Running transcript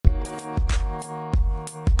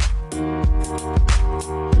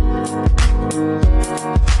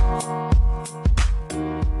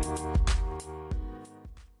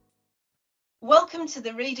to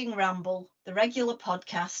the Reading Ramble, the regular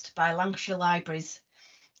podcast by Lancashire Libraries.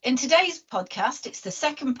 In today's podcast, it's the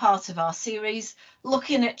second part of our series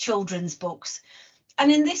looking at children's books. And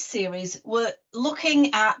in this series, we're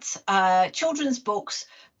looking at children's books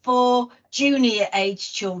for junior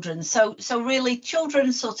age children. So really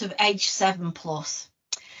children sort of age 7+.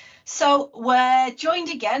 So we're joined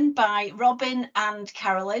again by Robin and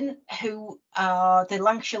Carolyn, who are the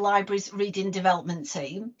Lancashire Libraries Reading Development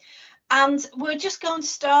Team. And we're just going to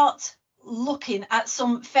start looking at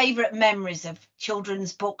some favourite memories of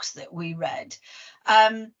children's books that we read.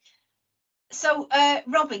 Robin,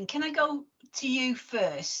 can I go to you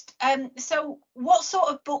first? So what sort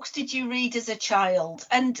of books did you read as a child,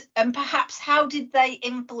 and perhaps how did they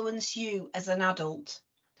influence you as an adult?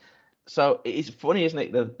 So it's funny, isn't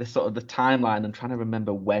it, the sort of the timeline and trying to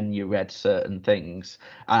remember when you read certain things.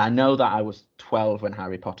 And I know that I was 12 when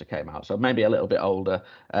Harry Potter came out, so maybe a little bit older.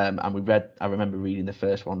 And I remember reading the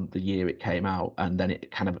first one the year it came out, and then it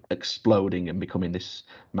kind of exploding and becoming this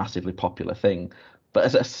massively popular thing. But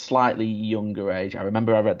at a slightly younger age, I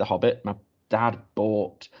remember I read The Hobbit. My dad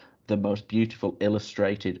bought the most beautiful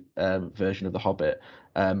illustrated version of The Hobbit.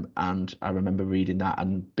 And I remember reading that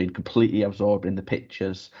and being completely absorbed in the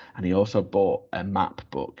pictures. And he also bought a map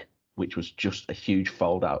book, which was just a huge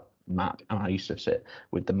fold-out map. And I used to sit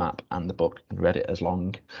with the map and the book and read it as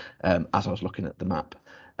long as I was looking at the map.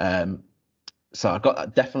 So I got a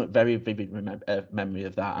definite, very vivid memory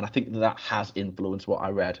of that. And I think that has influenced what I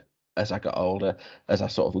read as I got older, as I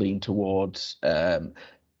sort of leaned towards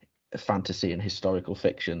fantasy and historical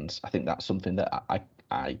fictions. I think that's something that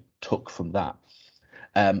I took from that.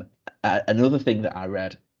 Another thing that I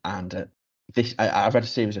read, and I read a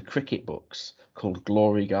series of cricket books called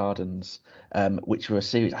Glory Gardens, which were a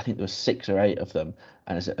series, I think there were 6 or 8 of them,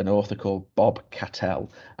 and it's an author called Bob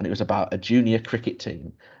Cattell, and it was about a junior cricket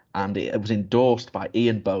team, and it was endorsed by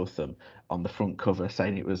Ian Botham on the front cover,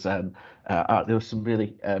 saying it was there was some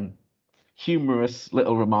really humorous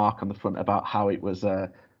little remark on the front about how it was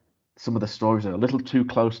some of the stories are a little too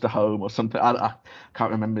close to home or something. I can't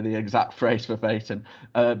remember the exact phrase verbatim,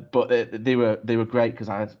 but they were great because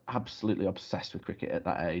I was absolutely obsessed with cricket at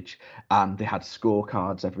that age, and they had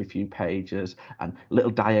scorecards every few pages and little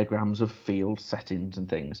diagrams of field settings and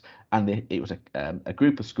things. And it was a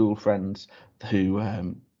group of school friends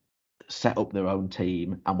who set up their own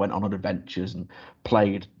team and went on adventures and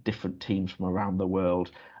played different teams from around the world.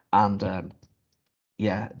 And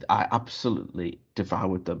I absolutely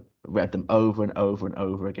devoured them, read them over and over and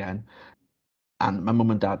over again. And my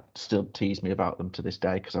mum and dad still tease me about them to this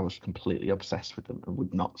day because I was completely obsessed with them and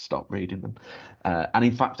would not stop reading them. And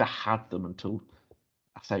in fact, I had them until,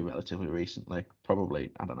 I say relatively recently,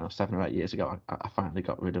 probably, I don't know, 7 or 8 years ago, I finally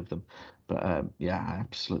got rid of them. But I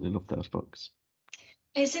absolutely love those books.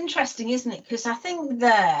 It's interesting, isn't it? Because I think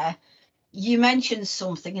there you mentioned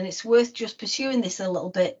something, and it's worth just pursuing this a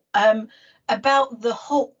little bit, about the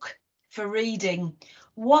hook for reading.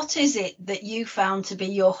 What is it that you found to be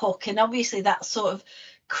your hook? And obviously that sort of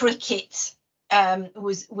cricket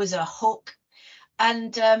was a hook,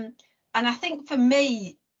 and I think for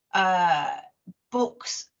me,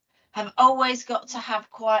 books have always got to have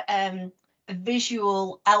quite a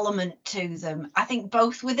visual element to them. I think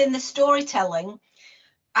both within the storytelling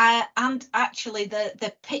and actually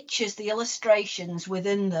the pictures, the illustrations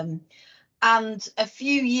within them. And a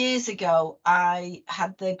few years ago, I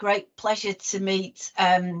had the great pleasure to meet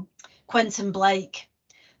Quentin Blake.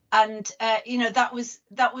 And, that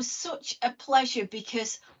was such a pleasure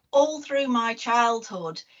because all through my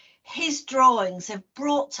childhood, his drawings have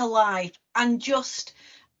brought to life and just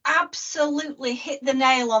absolutely hit the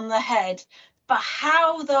nail on the head for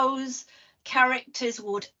how those characters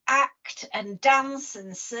would act and dance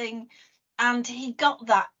and sing. And he got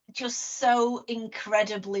that just so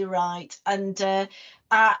incredibly right. And,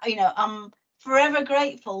 I'm forever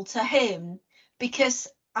grateful to him because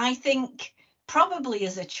I think probably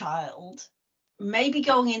as a child, maybe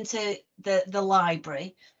going into the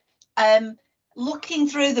library, looking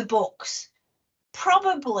through the books,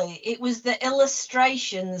 probably it was the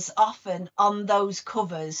illustrations often on those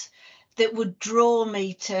covers that would draw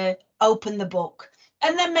me to open the book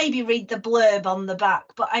and then maybe read the blurb on the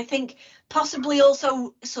back. But I think possibly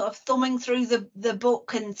also sort of thumbing through the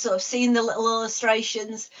book and sort of seeing the little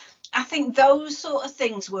illustrations. I think those sort of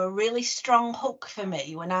things were a really strong hook for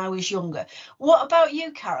me when I was younger. What about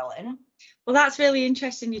you, Carolyn? Well, that's really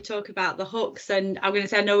interesting. You talk about the hooks, and I'm going to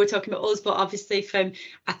say, I know we're talking about us, but obviously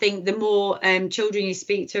I think the more children you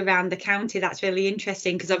speak to around the county, that's really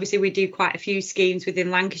interesting, because obviously we do quite a few schemes within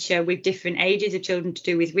Lancashire with different ages of children to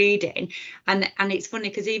do with reading. And it's funny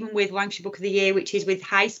because even with Lancashire Book of the Year, which is with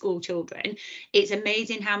high school children, it's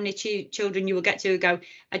amazing how many children you will get to go,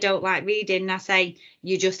 I don't like reading. And I say,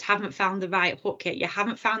 you just haven't found the right hook yet. You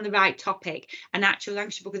haven't found the right topic. And actually,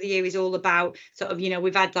 Lancashire Book of the Year is all about sort of,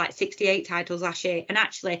 we've had like 68 titles last year, and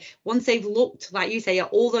actually once they've looked, like you say, at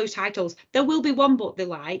all those titles, there will be one book they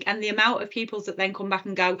like, and the amount of pupils that then come back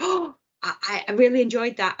and go, oh, I really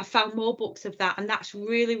enjoyed that, I found more books of that, and that's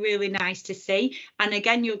really, really nice to see. And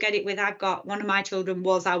again, you'll get it with, I've got one of my children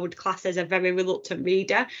I would class as a very reluctant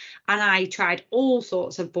reader, and I tried all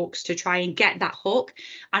sorts of books to try and get that hook,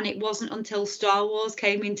 and it wasn't until Star Wars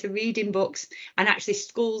came into reading books, and actually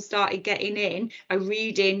schools started getting in a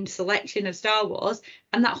reading selection of Star Wars,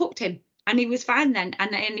 and that hooked him. And he was fine then,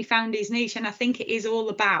 and he found his niche. And I think it is all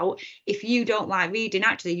about, if you don't like reading,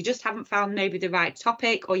 actually you just haven't found maybe the right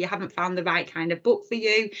topic, or you haven't found the right kind of book for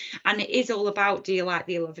you. And it is all about, do you like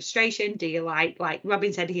the illustration? Do you like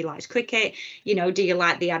Robin said, he likes cricket, do you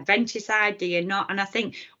like the adventure side? Do you not? And I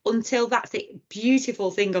think until that's the beautiful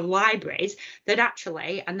thing of libraries, that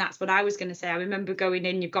actually, and that's what I was going to say, I remember going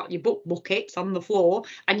in, you've got your book buckets on the floor,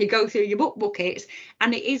 and you go through your book buckets,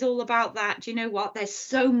 and it is all about that. Do you know what? There's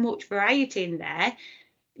so much variety in there.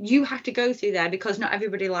 You have to go through there, because not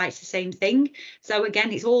everybody likes the same thing. So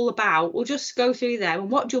again, it's all about, we'll just go through there, and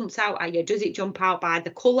what jumps out at you? Does it jump out by the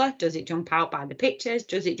colour? Does it jump out by the pictures?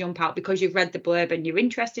 Does it jump out because you've read the blurb and you're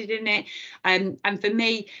interested in it? And for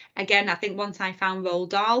me, again, I think once I found Roald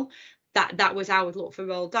Dahl, that was how I would look for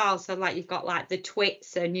Roald Dahl. So like, you've got like the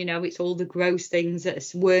twits, and it's all the gross things,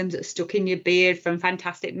 that's worms that are stuck in your beard from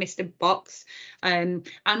Fantastic Mr. Box, and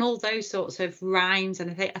all those sorts of rhymes.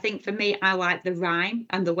 And I think for me, I like the rhyme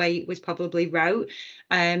and the way it was probably wrote.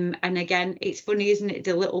 And again, it's funny, isn't it,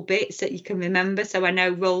 the little bits that you can remember. So I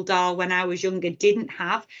know Roald Dahl, when I was younger, didn't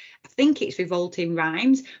have, I think it's revolting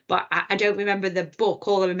rhymes, but I don't remember the book.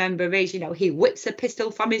 All I remember is, he whips a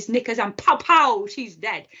pistol from his knickers and pow, pow, she's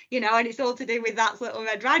dead, and it's all to do with that Little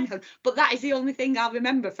Red Riding Hood. But that is the only thing I'll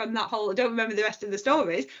remember from that whole, I don't remember the rest of the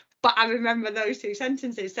stories, but I remember those two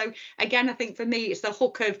sentences. So again, I think for me, it's the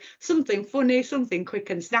hook of something funny, something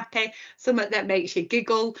quick and snappy, something that makes you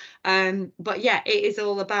giggle. But yeah, it is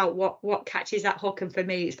all about what catches that hook. And for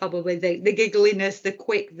me, it's probably the giggliness, the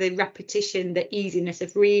quick, the repetition, the easiness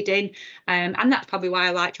of reading. And that's probably why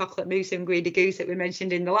I like Chocolate Mousse and Greedy Goose that we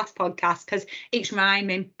mentioned in the last podcast, because it's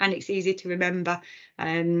rhyming and it's easy to remember.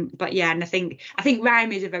 But yeah, and I think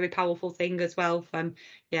rhyme is a very powerful thing as well. From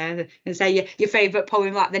and say your favourite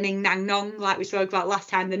poem, like the Ning Nang Nong, like we spoke about last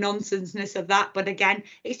time, the nonsenseness of that. But again,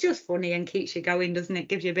 it's just funny and keeps you going, doesn't it?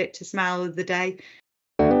 Gives you a bit to smile of the day.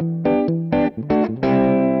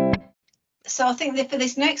 So I think that for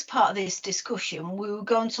this next part of this discussion, we were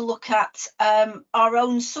going to look at our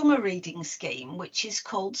own summer reading scheme, which is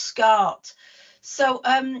called SCART. So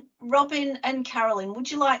Robin and Carolyn, would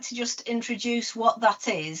you like to just introduce what that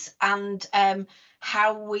is, and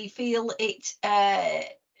how we feel it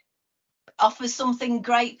offers something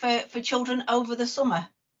great for children over the summer?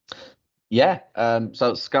 Yeah,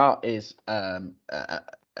 so SCART is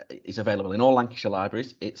available in all Lancashire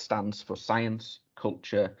libraries. It stands for Science,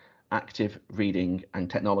 Culture, Active Reading and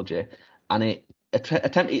Technology, and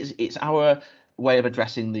it's our way of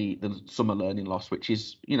addressing the summer learning loss, which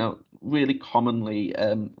is really commonly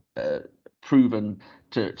proven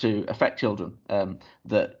to affect children.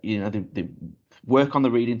 That they work on the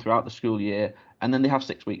reading throughout the school year, and then they have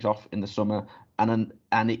 6 weeks off in the summer, and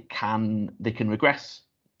they can regress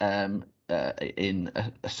in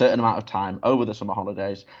a certain amount of time over the summer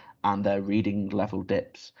holidays, and their reading level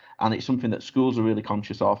dips. And it's something that schools are really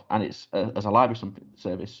conscious of, and it's as a library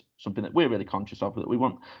service, something that we're really conscious of, that we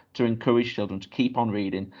want to encourage children to keep on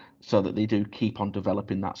reading so that they do keep on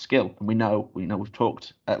developing that skill. And we know we've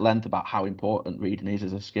talked at length about how important reading is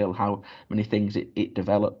as a skill, how many things it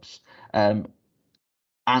develops. And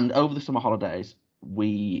over the summer holidays,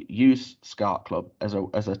 we use SCART Club as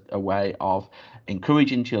a way of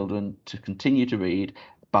encouraging children to continue to read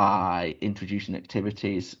by introducing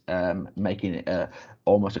activities, making it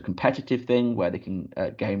almost a competitive thing where they can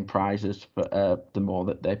gain prizes for the more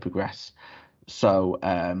that they progress. So,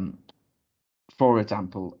 for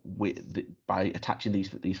example, by attaching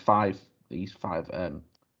these five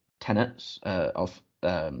tenets of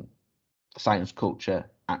science, culture,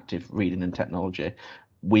 active reading and technology,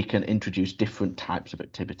 we can introduce different types of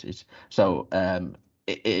activities. So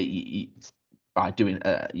by doing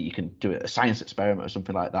you can do a science experiment or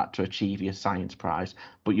something like that to achieve your science prize,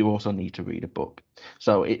 but you also need to read a book.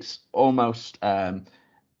 So it's almost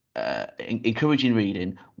encouraging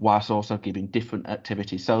reading whilst also giving different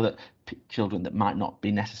activities, so that children that might not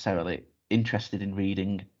be necessarily interested in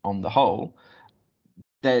reading on the whole,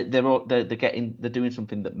 they're doing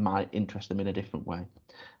something that might interest them in a different way.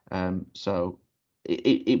 So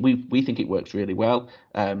we think it works really well.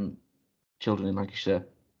 Children in Lancashire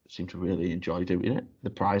seem to really enjoy doing it. The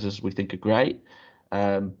prizes we think are great.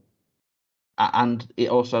 And it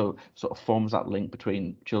also sort of forms that link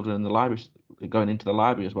between children and the library, going into the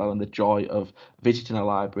library as well, and the joy of visiting a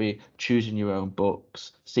library, choosing your own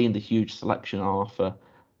books, seeing the huge selection on offer.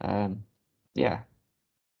 Yeah.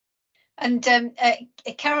 And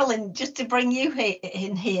Carolyn, just to bring you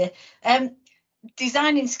in here,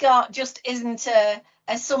 designing SCART just isn't a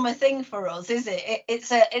summer thing for us, is it?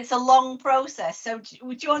 It's a long process. So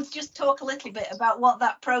would you want to just talk a little bit about what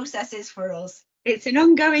that process is for us? It's an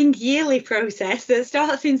ongoing yearly process that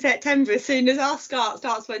starts in September, as soon as our SCART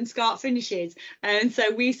starts, when SCART finishes. And so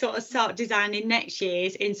we sort of start designing next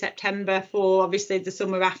year's in September for obviously the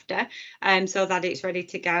summer after, so that it's ready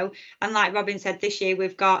to go. And like Robin said, this year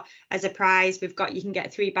we've got, as a prize, you can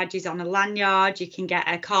get 3 badges on a lanyard, you can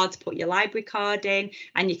get a card to put your library card in,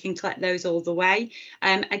 and you can collect those all the way.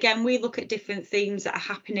 Again, we look at different themes that are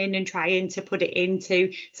happening and trying to put it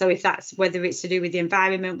into, so if that's whether it's to do with the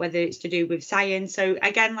environment, whether it's to do with science. So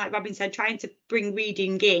again, like Robin said, trying to bring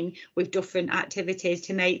reading in with different activities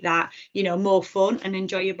to make that, more fun and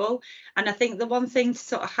enjoyable. And I think the one thing to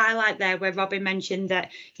sort of highlight there, where Robin mentioned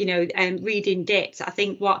that, reading dips, I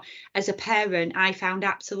think what, as a parent, I found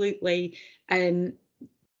absolutely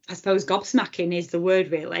I suppose gobsmacking is the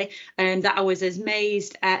word, really, and that I was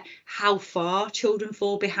amazed at how far children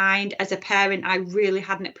fall behind. As a parent, I really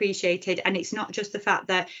hadn't appreciated, and it's not just the fact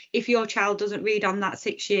that if your child doesn't read on that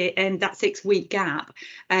 6-week gap,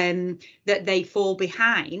 that they fall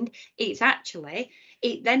behind. It's actually,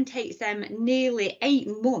 it then takes them nearly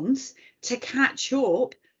 8 months to catch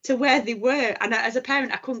up to where they were. And as a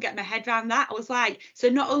parent, I couldn't get my head around that. I was like, so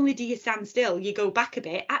not only do you stand still, you go back a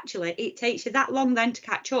bit, actually it takes you that long then to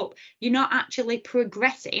catch up. You're not actually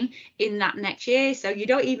progressing in that next year, so you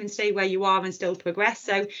don't even stay where you are and still progress.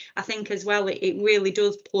 So I think as well, it really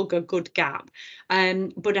does plug a good gap.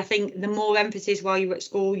 But I think the more emphasis while you're at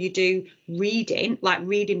school you do reading, like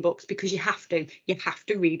reading books, because you have to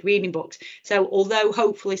read reading books. So although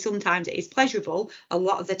hopefully sometimes it is pleasurable, a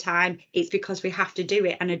lot of the time it's because we have to do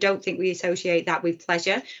it, and I don't think we associate that with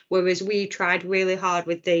pleasure, whereas we tried really hard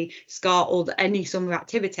with the SCART or any summer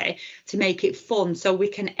activity to make it fun, so we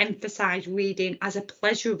can emphasize reading as a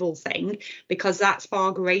pleasurable thing, because that's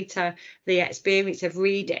far greater, the experience of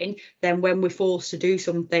reading, than when we're forced to do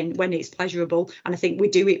something when it's pleasurable. And I think we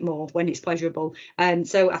do it more when it's pleasurable.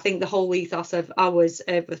 So I think the whole ethos of ours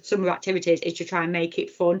of summer activities is to try and make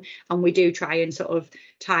it fun, and we do try and sort of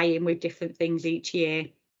tie in with different things each year.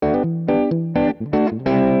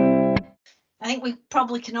 I think we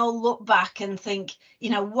probably can all look back and think,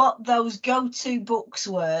 what those go-to books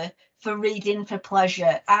were for reading for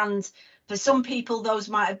pleasure. And for some people, those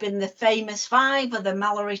might have been the famous 5 or the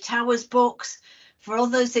Malory Towers books. For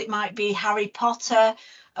others, it might be Harry Potter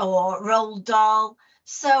or Roald Dahl.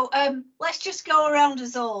 So let's just go around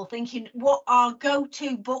us all thinking what our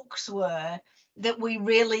go-to books were that we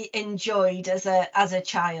really enjoyed as a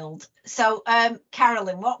child. So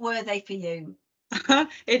Carolyn, what were they for you?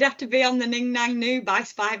 It'd have to be On the Ning Nang Noo by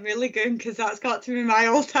Spike Milligan, because that's got to be my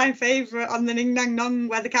all-time favourite. On the Ning Nang Nong,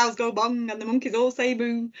 where the cows go bong and the monkeys all say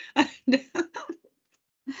boo. Yeah,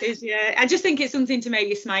 I just think it's something to make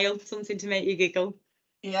you smile, something to make you giggle.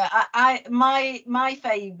 Yeah, my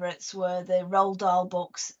favourites were the Roald Dahl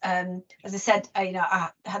books. As I said,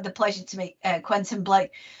 I had the pleasure to meet Quentin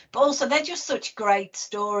Blake, but also they're just such great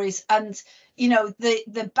stories. And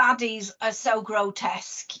the baddies are so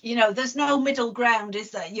grotesque. There's no middle ground,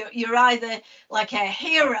 is there? You're either like a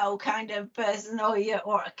hero kind of person,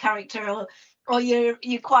 or a character, or you're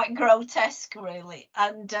quite grotesque, really.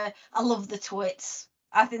 And I love the twits.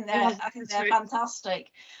 I think they're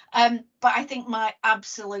fantastic. But I think my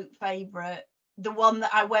absolute favourite, the one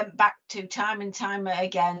that I went back to time and time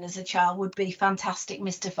again as a child, would be Fantastic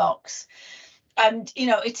Mr. Fox. And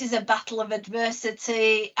it is a battle of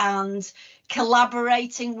adversity and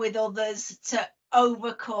collaborating with others to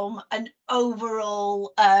overcome an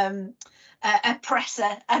overall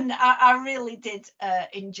oppressor. And I really did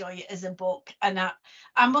enjoy it as a book, and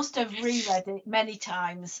I must have reread it many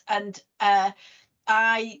times. And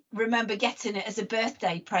I remember getting it as a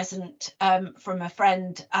birthday present from a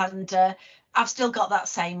friend, and I've still got that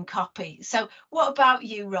same copy. So what about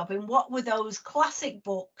you, Robin? What were those classic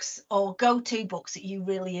books or go-to books that you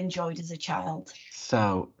really enjoyed as a child?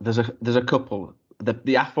 So there's a couple.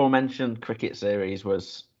 The aforementioned cricket series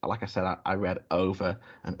was, like I said, I read over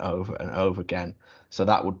and over and over again. So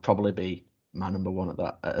that would probably be my number one at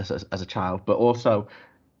that as a child. But also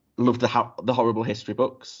loved the horrible history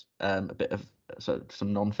books, a bit of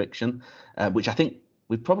some non-fiction, which I think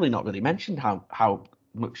we've probably not really mentioned how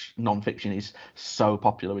much non-fiction is so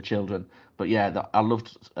popular with children. But yeah, I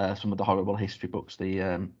loved some of the horrible history books,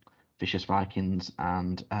 the Vicious Vikings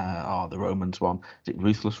and the Romans one. Is it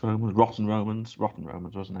Ruthless Romans? Rotten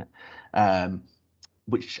Romans, wasn't it?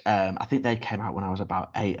 Which I think they came out when I was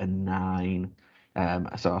about 8 and 9.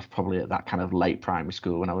 So I was probably at that kind of late primary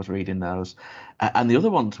school when I was reading those. And the other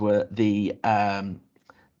ones were the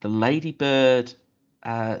Ladybird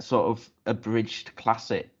sort of abridged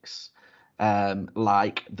classics,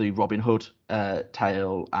 like the Robin Hood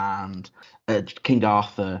tale and King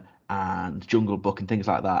Arthur and Jungle Book and things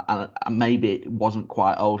like that. And maybe it wasn't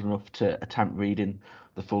quite old enough to attempt reading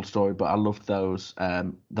the full story, but I loved those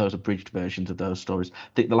abridged versions of those stories. I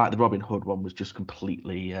think the Robin Hood one was just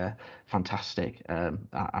completely fantastic. I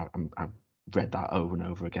read that over and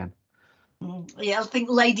over again. Yeah, I think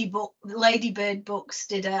Ladybird books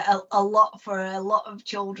did a lot for a lot of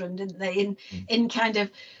children, didn't they? In kind of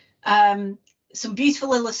some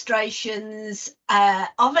beautiful illustrations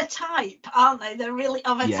of a type, aren't they? They're really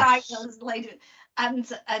of a type, those lady,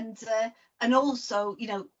 and also, you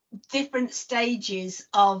know, different stages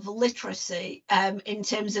of literacy in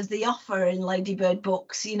terms of the offer in Ladybird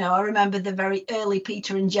books. You know, I remember the very early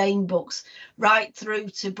Peter and Jane books, right through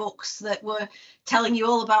to books that were telling you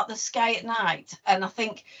all about the sky at night. And I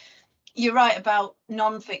think you're right about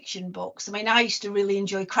non-fiction books. I mean, I used to really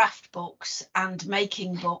enjoy craft books and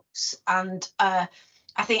making books, and I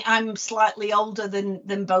think I'm slightly older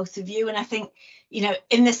than both of you, and I think, you know,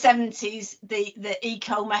 in the 70s the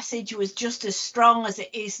eco message was just as strong as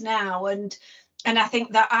it is now, and I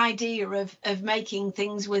think that idea of making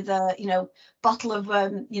things with a, you know, bottle of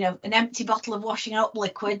you know, an empty bottle of washing up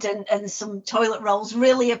liquid and some toilet rolls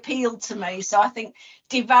really appealed to me. So I think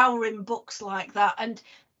devouring books like that,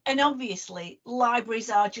 and obviously libraries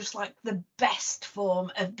are just like the best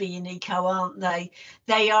form of being eco, aren't they?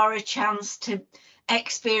 They are a chance to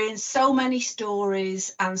experience so many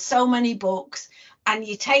stories and so many books, and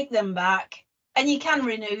you take them back and you can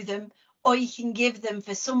renew them, or you can give them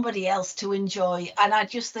for somebody else to enjoy. And I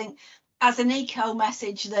just think, as an eco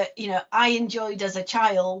message that, you know, I enjoyed as a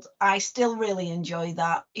child, I still really enjoy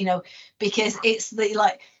that, you know, because it's the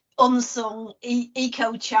like unsung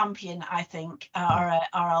eco champion, I think, are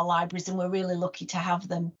our libraries, and we're really lucky to have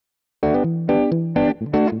them.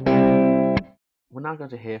 We're now going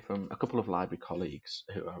to hear from a couple of library colleagues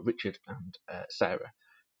who are Richard and Sarah,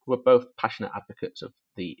 who are both passionate advocates of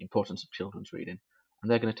the importance of children's reading.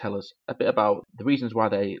 And they're going to tell us a bit about the reasons why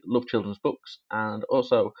they love children's books, and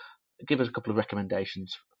also give us a couple of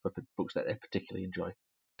recommendations for books that they particularly enjoy.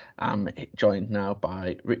 I'm joined now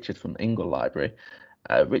by Richard from Ingle Library.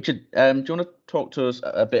 Richard, do you want to talk to us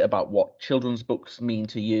a bit about what children's books mean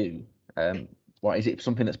to you? Why is it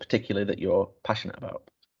something that's particular that you're passionate about?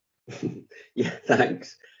 Yeah,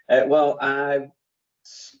 thanks. Well, I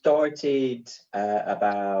started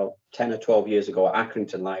about 10 or 12 years ago at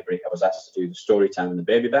Accrington Library. I was asked to do the story time and the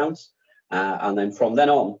baby bounce. And then from then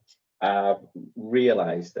on, I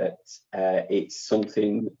realised that it's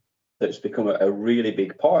something that's become a really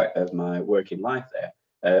big part of my working life there.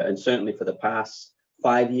 And certainly for the past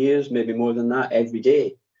 5 years, maybe more than that, every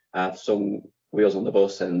day I've sung Wheels on the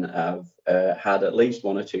Bus, and I've had at least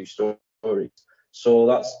one or two stories. So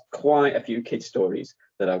that's quite a few kids' stories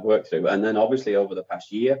that I've worked through. And then obviously over the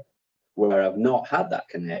past year, where I've not had that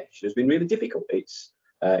connection, it's been really difficult. It's,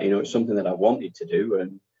 you know, it's something that I wanted to do,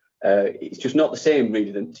 and it's just not the same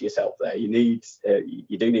reading them to yourself there. You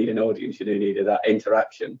do need an audience, you do need that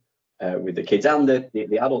interaction with the kids and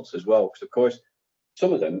the adults as well. Because of course,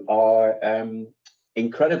 some of them are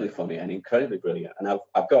incredibly funny and incredibly brilliant. And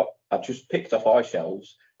I've just picked off our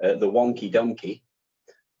shelves The Wonky Donkey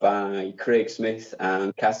by Craig Smith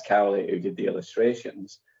and Cass Cowley, who did the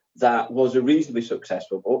illustrations. That was a reasonably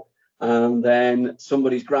successful book. And then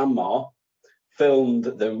somebody's grandma filmed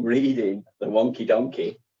them reading The Wonky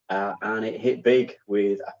Donkey, and it hit big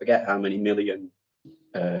with, I forget how many million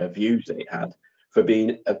views that it had, for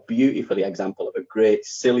being a beautiful example of a great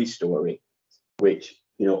silly story, which,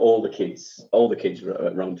 you know, all the kids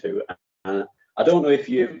run to. And I don't know if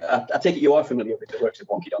I take it you are familiar with the works of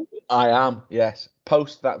Wonky Donkey. I am, yes.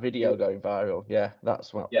 Post that video going viral. Yeah,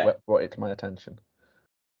 that's what brought it to my attention.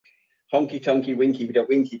 honky tonky winky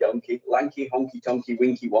winky donkey, lanky honky tonky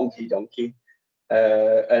winky wonky donkey,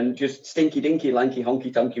 and just stinky dinky lanky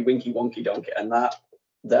honky tonky winky wonky donkey, and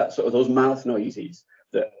that sort of those mouth noises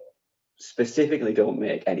that specifically don't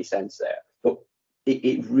make any sense there, but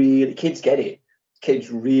it really, kids get it.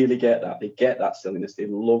 Kids really get that. They get that silliness. They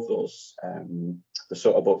love those the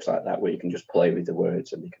sort of books like that where you can just play with the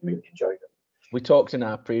words and they can really enjoy them. We talked in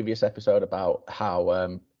our previous episode about how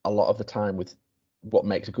a lot of the time with what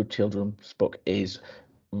makes a good children's book is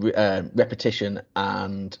repetition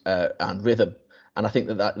and rhythm, and I think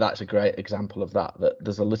that's a great example of that. That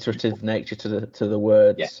there's a alliterative nature to the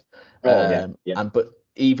words, and but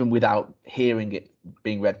even without hearing it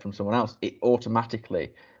being read from someone else, it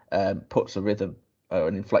automatically puts a rhythm or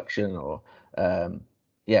an inflection, or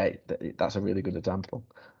that's a really good example.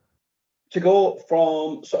 To go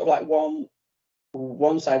from sort of like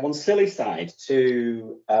one side, one silly side,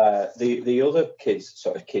 to the other kids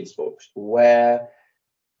books where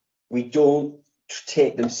we don't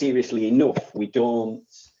take them seriously enough. We don't.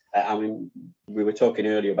 I mean, we were talking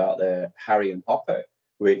earlier about the Harry and Hopper,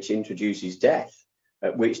 which introduces death.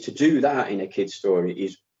 Which to do that in a kid's story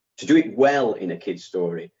is, to do it well in a kid's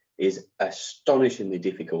story is astonishingly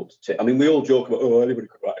difficult. I mean, we all joke about, oh, anybody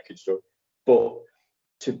could write a kid's story, but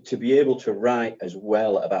to be able to write as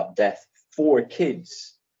well about death for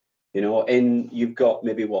kids, you know, and you've got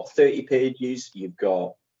maybe 30 pages, you've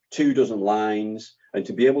got 24 lines, and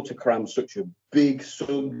to be able to cram such a big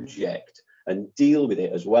subject and deal with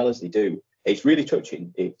it as well as they do, it's really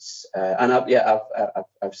touching. It's and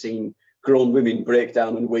I've seen grown women break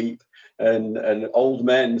down and weep, and old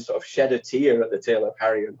men sort of shed a tear at the tale of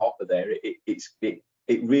Harry and Hopper there.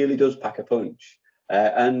 It really does pack a punch.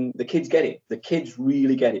 And the kids get it. The kids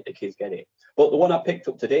really get it. The kids get it. But the one I picked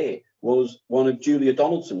up today was one of Julia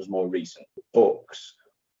Donaldson's more recent books.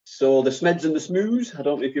 So The Smeds and the Smoos. I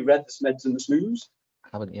don't know if you've read The Smeds and the Smoos.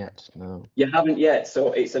 Haven't yet, no. You haven't yet.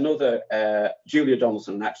 So it's another Julia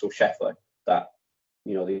Donaldson and Axel Scheffler, that,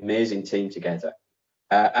 you know, the amazing team together.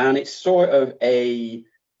 And it's sort of a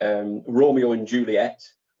Romeo and Juliet,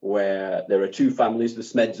 where there are two families, the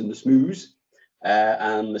Smeds and the Smoos,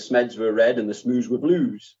 and the Smeds were red and the Smoos were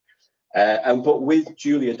blues. But with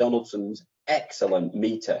Julia Donaldson's excellent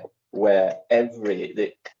meter, where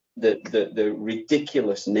the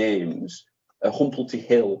ridiculous names, Humpelty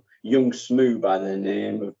Hill, young Smoo by the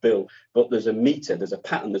name of Bill, but there's a meter, there's a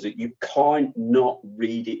pattern, you can't not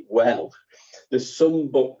read it well. There's some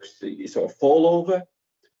books that you sort of fall over,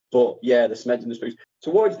 but yeah, the Smeds and the Smoos.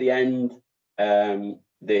 Towards the end, the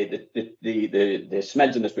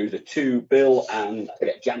Smeds and the Smoos, the two, Bill and I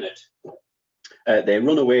forget, Janet, they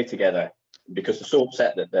run away together because they're so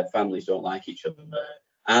upset that their families don't like each other,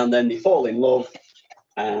 and then they fall in love.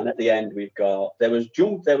 And at the end, we've got there was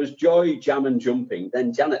joy, jam, and jumping.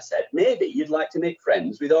 Then Janet said, "Maybe you'd like to make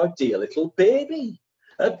friends with our dear little baby.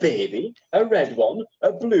 A baby, a red one,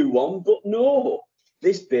 a blue one, but no,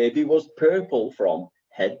 this baby was purple from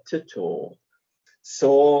head to toe."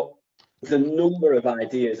 So the number of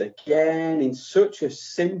ideas, again, in such a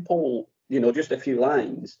simple, just a few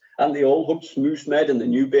lines, and the old Hub Smoo Smed and the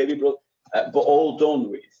new baby brother, but all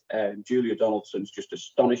done with Julia Donaldson's just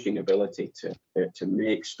astonishing ability to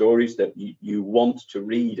make stories that you want to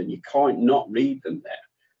read, and you can't not read them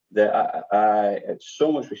there. I have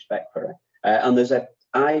so much respect for her. And there's an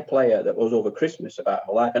iPlayer that was over Christmas about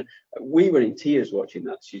her life, and we were in tears watching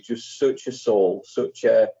that. She's just such a soul, such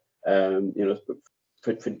a,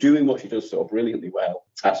 for doing what she does so brilliantly well.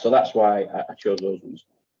 So that's why I chose those ones.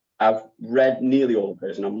 I've read nearly all of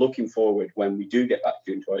hers, and I'm looking forward, when we do get back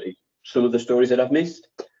to June 20, some of the stories that I've missed,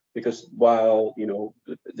 because while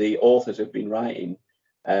the authors have been writing,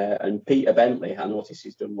 and Peter Bentley, I noticed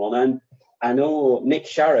he's done one, and I know Nick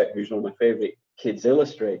Sharratt, who's one of my favourite kids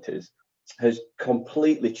illustrators, has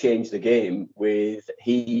completely changed the game with,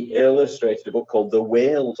 he illustrated a book called The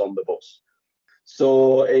Whales on the Bus.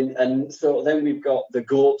 So so then we've got the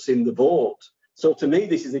goats in the boat. So to me,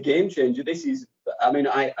 this is a game changer. This is, I mean,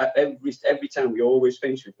 I every time we always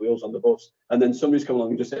finish with Wheels on the Bus, and then somebody's come along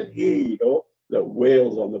and just said, "Here you go, the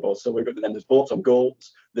whales on the bus." So we've got, then there's boats on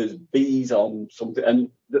goats, there's bees on something, and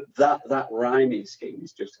that rhyming scheme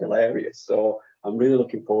is just hilarious. So I'm really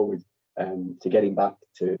looking forward to getting back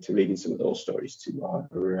to reading some of those stories to our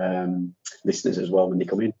listeners as well when they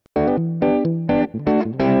come in.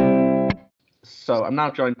 So I'm now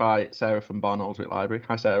joined by Sarah from Barn Aldrich Library.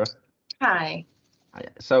 Hi, Sarah. Hi.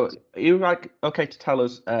 So are you okay to tell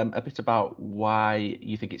us a bit about why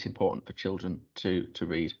you think it's important for children to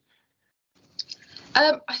read?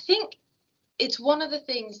 I think it's one of the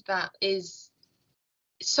things that is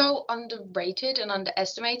so underrated and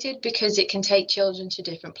underestimated, because it can take children to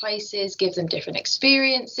different places, give them different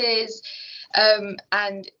experiences,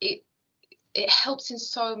 and it helps in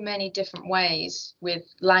so many different ways with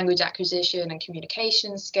language acquisition and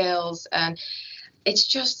communication skills. And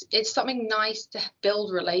it's something nice to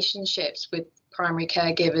build relationships with primary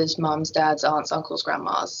caregivers, mums, dads, aunts, uncles,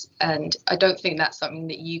 grandmas. And I don't think that's something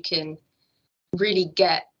that you can really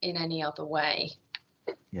get in any other way.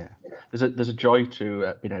 Yeah, there's a joy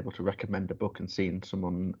to being able to recommend a book and seeing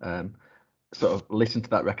someone sort of listen to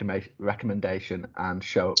that recommendation and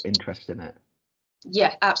show interest in it.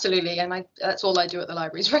 Yeah, absolutely. And that's all I do at the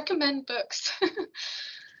library is recommend books.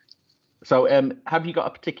 So have you got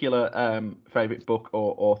a particular favorite book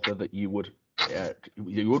or author that you would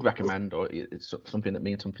recommend, or it's something that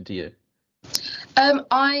means something to you?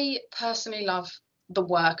 I personally love the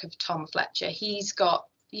work of Tom Fletcher. He's got,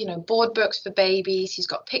 board books for babies. He's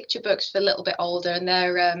got picture books for a little bit older, and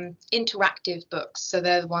they're interactive books. So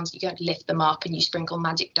they're the ones that you can lift them up and you sprinkle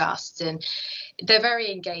magic dust, and they're very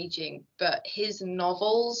engaging. But his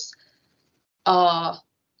novels are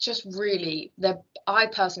just really, I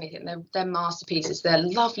personally think they're masterpieces. They're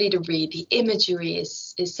lovely to read. The imagery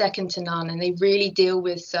is second to none, and they really deal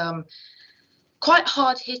with some quite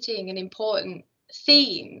hard-hitting and important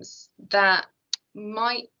themes that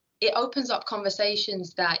it opens up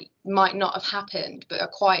conversations that might not have happened but are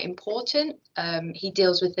quite important. He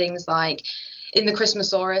deals with things like, in the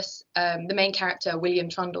Christmasaurus, the main character, William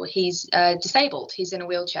Trundle, he's disabled. He's in a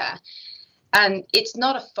wheelchair, and it's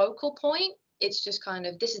not a focal point. It's just kind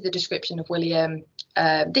of, this is the description of William.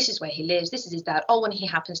 This is where he lives. This is his dad. Oh, and he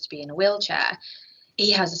happens to be in a wheelchair.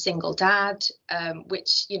 He has a single dad,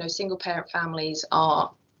 which, single parent families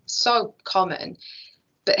are so common.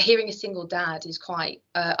 But hearing a single dad is quite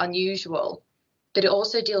unusual. But it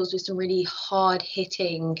also deals with some really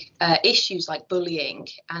hard-hitting issues like bullying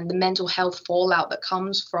and the mental health fallout that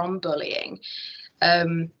comes from bullying.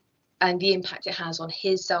 And the impact it has on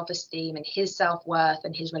his self-esteem and his self-worth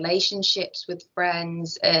and his relationships with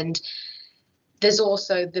friends. And there's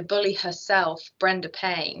also the bully herself, Brenda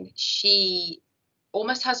Payne. She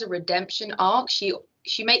almost has a redemption arc. She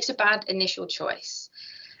makes a bad initial choice.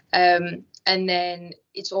 And then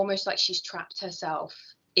it's almost like she's trapped herself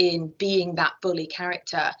in being that bully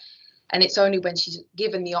character. And it's only when she's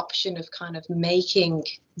given the option of kind of making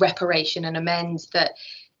reparation and amends that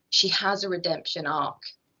she has a redemption arc.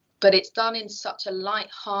 But it's done in such a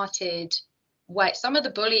light-hearted way. Some of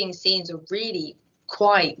the bullying scenes are really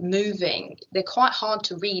quite moving. They're quite hard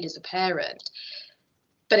to read as a parent,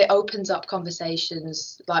 but it opens up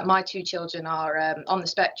conversations. Like, my two children are on the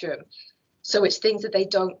spectrum, so it's things that they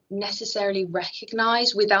don't necessarily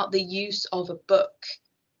recognize without the use of a book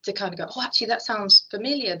to kind of go, oh, actually, that sounds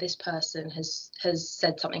familiar. This person has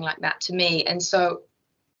said something like that to me. And so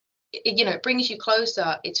it brings you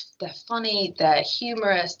closer. They're funny, they're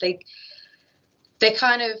humorous, they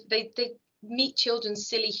meet children's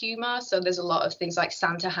silly humor. So there's a lot of things like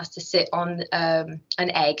Santa has to sit on an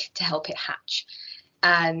egg to help it hatch,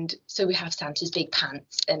 and so we have Santa's big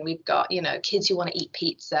pants, and we've got kids who want to eat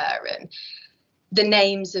pizza, and the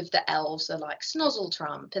names of the elves are like Snozzle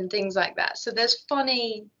Trump and things like that. So there's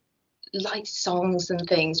funny light songs and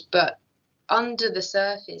things, but under the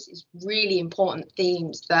surface is really important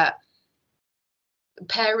themes that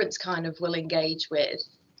parents kind of will engage with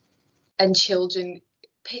and children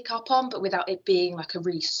pick up on, but without it being like a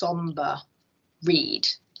really somber read.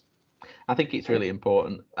 I think it's really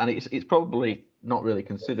important, and it's probably not really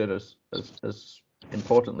considered as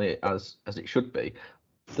importantly as it should be,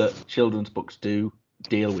 that children's books do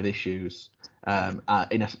deal with issues in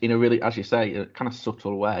a really, as you say, a kind of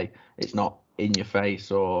subtle way. It's not in your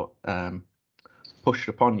face or pushed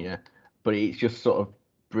upon you, but it's just sort of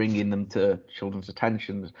bringing them to children's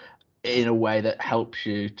attention in a way that helps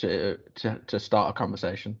you to start a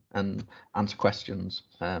conversation and answer questions.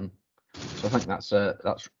 So I think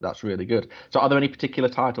that's really good. So are there any particular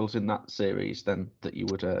titles in that series then that you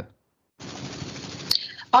would?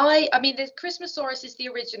 I mean, the Christmasaurus is the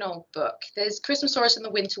original book. There's Christmasaurus and the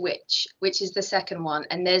Winter Witch, which is the second one,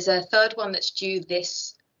 and there's a third one that's due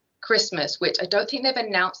this Christmas, which I don't think they've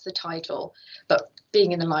announced the title, but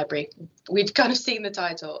being in the library, we've kind of seen the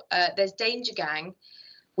title. There's Danger Gang,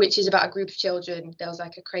 which is about a group of children. There was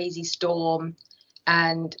like a crazy storm,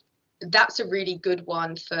 and that's a really good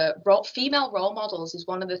one for female role models. Is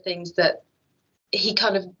one of the things that he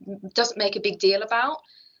kind of doesn't make a big deal about.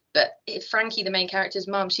 But Frankie, the main character's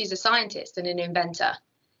mum, she's a scientist and an inventor.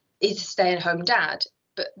 He's a stay-at-home dad,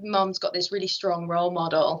 but mum's got this really strong role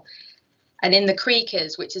model. And in The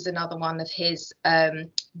Creakers, which is another one of his,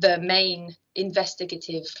 the main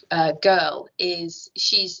investigative girl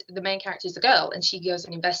she's the main character is a girl, and she goes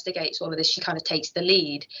and investigates all of this. She kind of takes the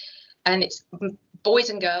lead, and it's boys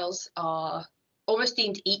and girls are almost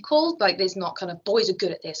deemed equal. Like there's not kind of boys are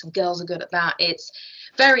good at this and girls are good at that. It's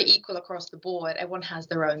very equal across the board. Everyone has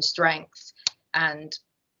their own strengths, and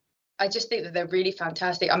I just think that they're really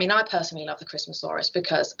fantastic. I mean, I personally love The Christmasaurus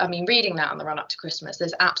because, I mean, reading that on the run up to Christmas,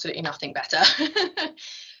 there's absolutely nothing better.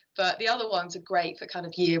 But the other ones are great for kind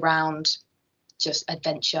of year-round, just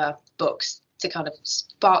adventure books to kind of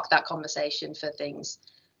spark that conversation for things,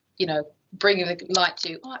 you know, bringing the light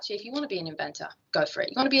to, oh, actually, if you want to be an inventor, go for it.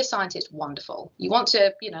 You want to be a scientist, wonderful. You want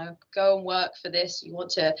to, you know, go and work for this. You want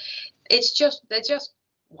to, they're just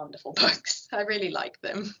wonderful books. I really like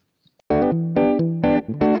them.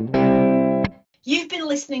 You've been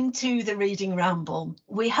listening to The Reading Ramble.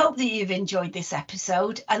 We hope that you've enjoyed this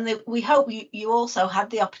episode, and that we hope you also had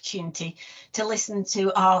the opportunity to listen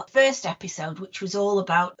to our first episode, which was all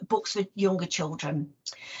about books for younger children.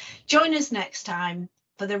 Join us next time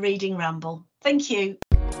for The Reading Ramble. Thank you.